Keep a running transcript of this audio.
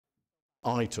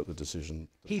I took the decision.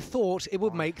 He thought it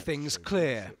would make things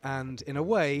clear, and in a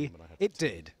way, it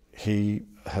did. He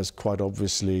has quite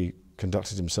obviously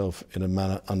conducted himself in a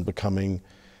manner unbecoming,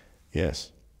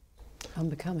 yes.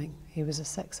 Unbecoming? He was a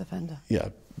sex offender? Yeah,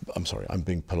 I'm sorry, I'm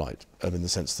being polite, in the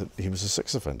sense that he was a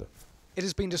sex offender. It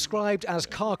has been described as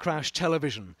car crash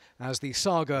television, as the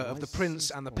saga of the prince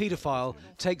and the paedophile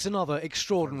takes another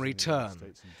extraordinary turn.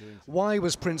 Why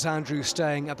was Prince Andrew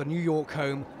staying at the New York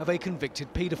home of a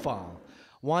convicted paedophile?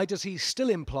 Why does he still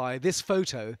imply this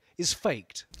photo is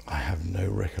faked? I have no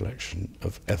recollection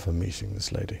of ever meeting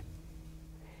this lady.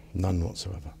 None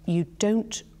whatsoever. You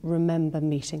don't remember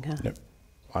meeting her? No.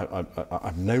 I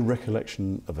have no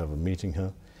recollection of ever meeting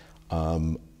her.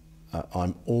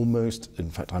 I'm almost, in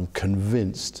fact, I'm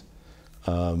convinced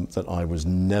that I was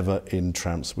never in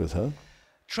Tramps with her.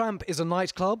 Tramp is a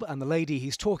nightclub, and the lady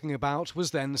he's talking about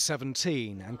was then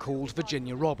 17 and called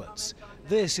Virginia Roberts.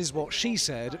 This is what she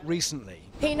said recently.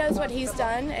 He knows what he's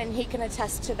done, and he can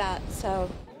attest to that, so...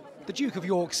 The Duke of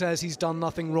York says he's done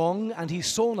nothing wrong, and he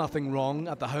saw nothing wrong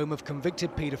at the home of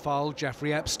convicted paedophile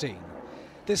Jeffrey Epstein.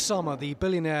 This summer, the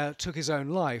billionaire took his own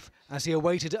life as he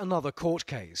awaited another court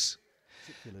case.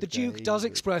 The Duke does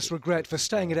express regret for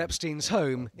staying at Epstein's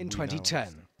home in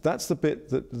 2010. That's the bit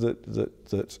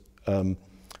that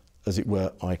as it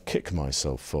were, I kick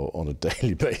myself for on a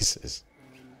daily basis.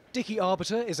 Dickie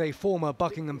Arbiter is a former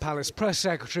Buckingham Palace press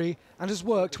secretary and has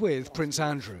worked with Prince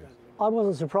Andrew. I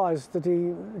wasn't surprised that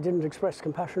he didn't express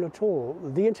compassion at all.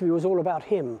 The interview was all about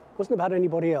him. It wasn't about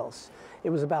anybody else.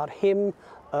 It was about him,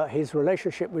 his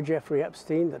relationship with Jeffrey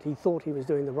Epstein, that he thought he was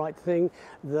doing the right thing,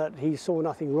 that he saw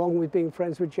nothing wrong with being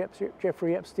friends with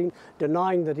Jeffrey Epstein,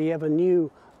 denying that he ever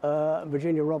knew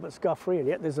Virginia Roberts Guthrie, and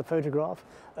yet there's a photograph.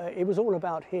 It was all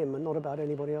about him and not about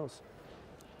anybody else.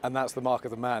 And that's the mark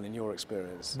of the man in your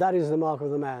experience? That is the mark of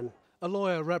the man. A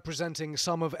lawyer representing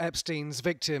some of Epstein's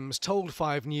victims told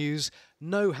 5 News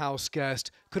no house guest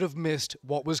could have missed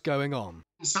what was going on.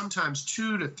 Sometimes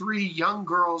 2 to 3 young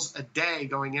girls a day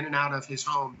going in and out of his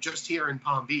home just here in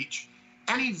Palm Beach.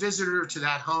 Any visitor to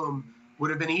that home would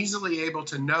have been easily able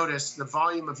to notice the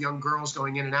volume of young girls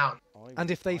going in and out. And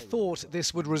if they thought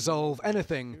this would resolve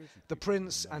anything, the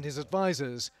prince and his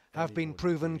advisors have been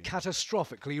proven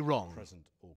catastrophically wrong.